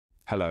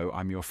Hello,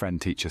 I'm your friend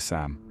Teacher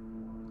Sam.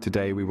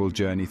 Today we will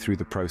journey through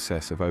the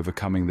process of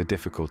overcoming the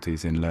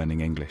difficulties in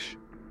learning English.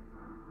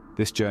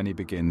 This journey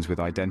begins with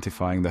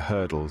identifying the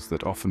hurdles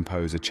that often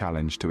pose a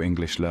challenge to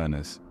English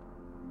learners.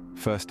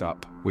 First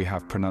up, we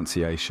have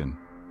pronunciation,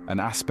 an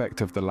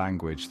aspect of the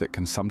language that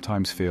can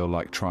sometimes feel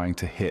like trying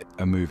to hit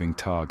a moving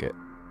target.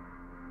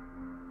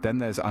 Then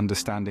there's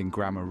understanding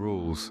grammar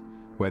rules,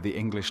 where the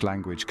English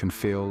language can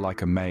feel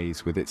like a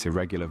maze with its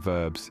irregular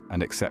verbs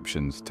and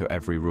exceptions to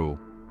every rule.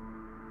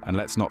 And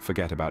let's not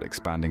forget about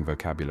expanding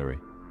vocabulary.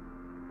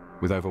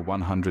 With over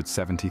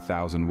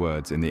 170,000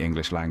 words in the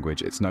English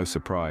language, it's no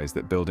surprise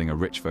that building a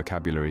rich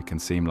vocabulary can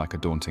seem like a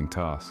daunting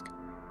task.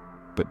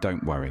 But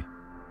don't worry.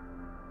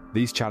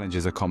 These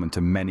challenges are common to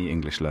many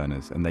English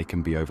learners, and they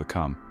can be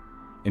overcome.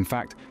 In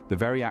fact, the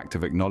very act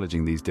of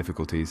acknowledging these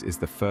difficulties is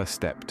the first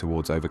step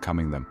towards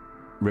overcoming them.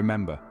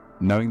 Remember,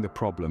 knowing the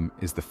problem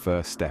is the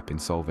first step in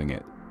solving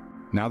it.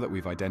 Now that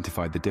we've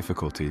identified the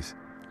difficulties,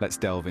 let's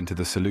delve into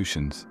the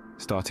solutions,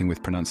 starting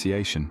with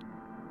pronunciation.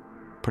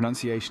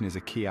 Pronunciation is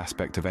a key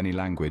aspect of any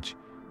language,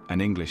 and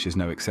English is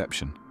no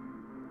exception.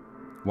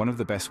 One of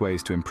the best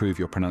ways to improve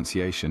your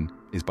pronunciation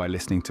is by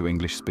listening to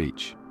English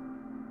speech.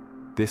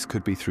 This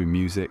could be through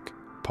music,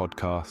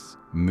 podcasts,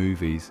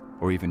 movies,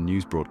 or even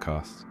news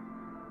broadcasts.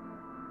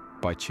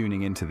 By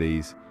tuning into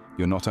these,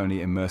 you're not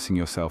only immersing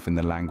yourself in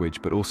the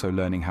language, but also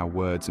learning how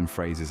words and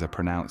phrases are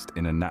pronounced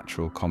in a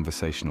natural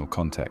conversational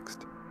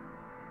context.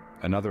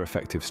 Another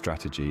effective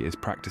strategy is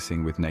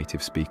practicing with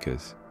native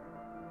speakers.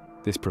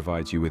 This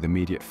provides you with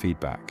immediate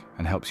feedback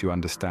and helps you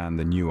understand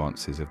the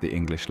nuances of the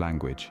English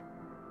language.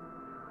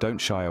 Don't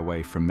shy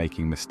away from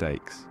making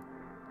mistakes.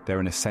 They're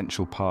an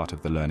essential part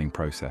of the learning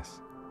process.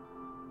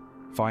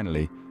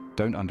 Finally,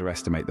 don't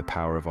underestimate the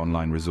power of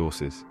online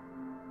resources.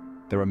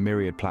 There are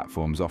myriad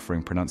platforms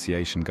offering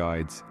pronunciation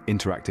guides,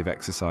 interactive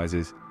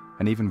exercises,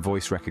 and even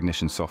voice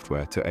recognition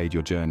software to aid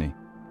your journey.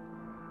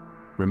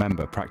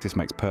 Remember, practice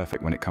makes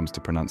perfect when it comes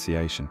to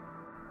pronunciation.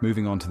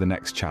 Moving on to the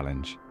next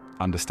challenge,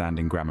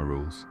 understanding grammar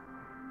rules.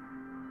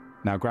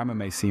 Now, grammar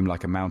may seem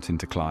like a mountain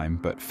to climb,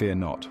 but fear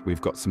not,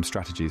 we've got some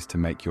strategies to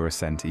make your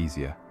ascent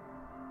easier.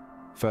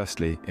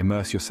 Firstly,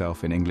 immerse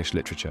yourself in English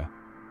literature.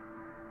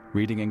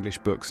 Reading English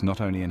books not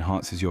only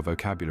enhances your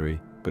vocabulary,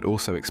 but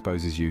also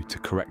exposes you to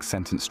correct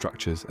sentence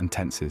structures and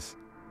tenses.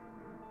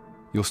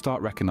 You'll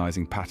start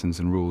recognizing patterns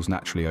and rules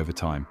naturally over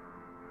time.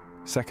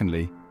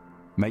 Secondly,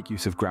 make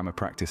use of grammar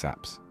practice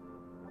apps.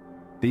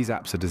 These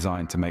apps are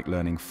designed to make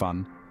learning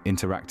fun,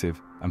 interactive,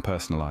 and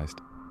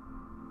personalized.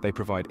 They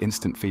provide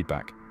instant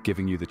feedback,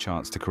 giving you the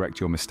chance to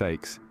correct your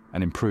mistakes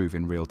and improve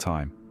in real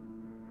time.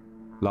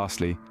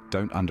 Lastly,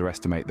 don't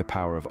underestimate the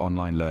power of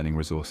online learning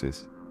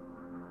resources.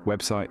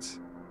 Websites,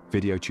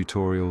 video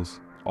tutorials,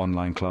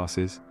 online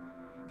classes.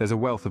 There's a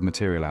wealth of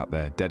material out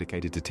there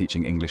dedicated to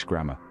teaching English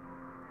grammar.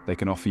 They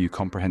can offer you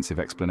comprehensive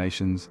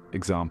explanations,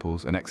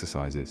 examples, and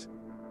exercises.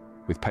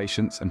 With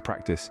patience and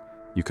practice,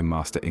 you can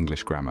master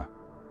English grammar.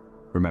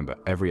 Remember,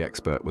 every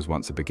expert was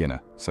once a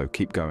beginner, so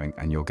keep going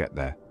and you'll get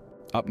there.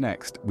 Up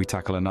next, we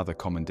tackle another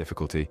common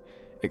difficulty,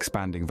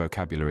 expanding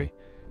vocabulary.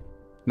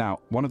 Now,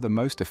 one of the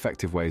most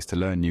effective ways to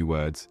learn new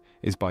words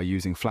is by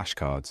using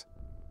flashcards.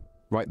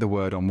 Write the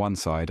word on one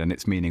side and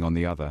its meaning on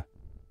the other.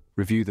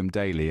 Review them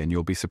daily and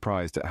you'll be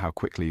surprised at how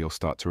quickly you'll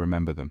start to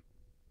remember them.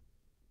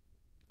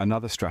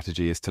 Another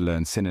strategy is to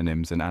learn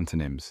synonyms and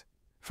antonyms.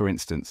 For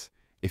instance,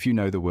 if you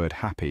know the word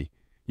happy,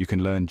 you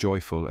can learn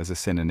joyful as a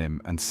synonym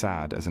and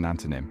sad as an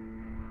antonym.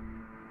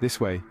 This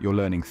way, you're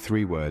learning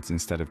 3 words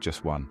instead of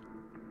just 1.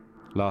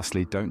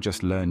 Lastly, don't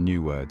just learn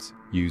new words,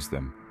 use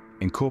them.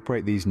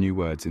 Incorporate these new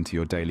words into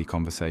your daily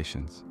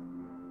conversations.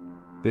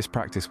 This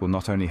practice will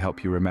not only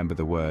help you remember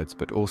the words,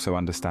 but also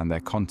understand their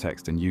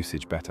context and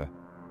usage better.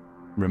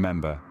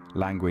 Remember,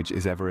 language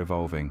is ever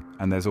evolving,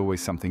 and there's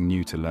always something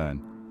new to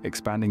learn.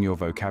 Expanding your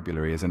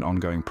vocabulary is an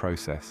ongoing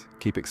process.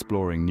 Keep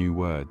exploring new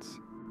words.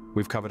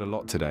 We've covered a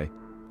lot today,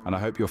 and I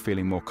hope you're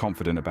feeling more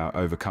confident about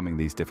overcoming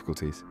these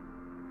difficulties.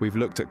 We've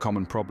looked at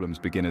common problems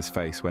beginners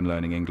face when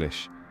learning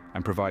English,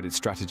 and provided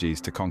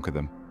strategies to conquer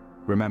them.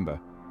 Remember,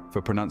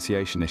 for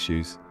pronunciation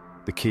issues,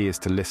 the key is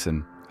to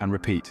listen and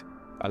repeat,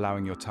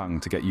 allowing your tongue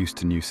to get used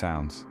to new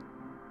sounds.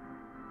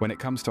 When it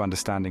comes to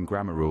understanding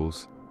grammar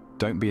rules,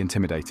 don't be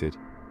intimidated.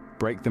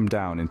 Break them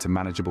down into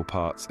manageable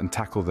parts and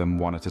tackle them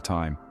one at a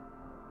time.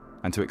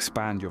 And to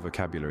expand your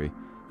vocabulary,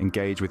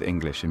 engage with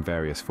English in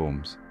various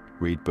forms.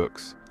 Read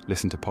books,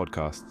 listen to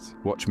podcasts,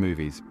 watch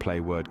movies,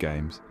 play word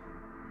games.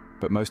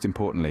 But most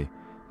importantly,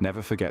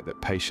 never forget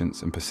that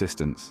patience and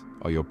persistence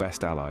are your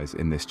best allies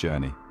in this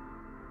journey.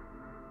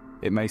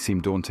 It may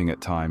seem daunting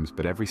at times,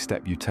 but every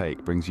step you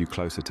take brings you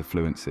closer to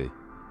fluency.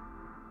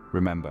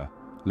 Remember,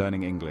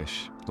 learning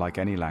English, like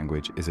any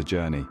language, is a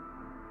journey.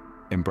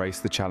 Embrace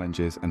the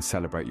challenges and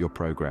celebrate your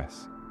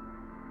progress.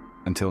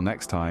 Until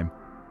next time,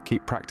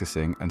 keep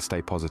practicing and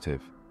stay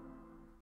positive.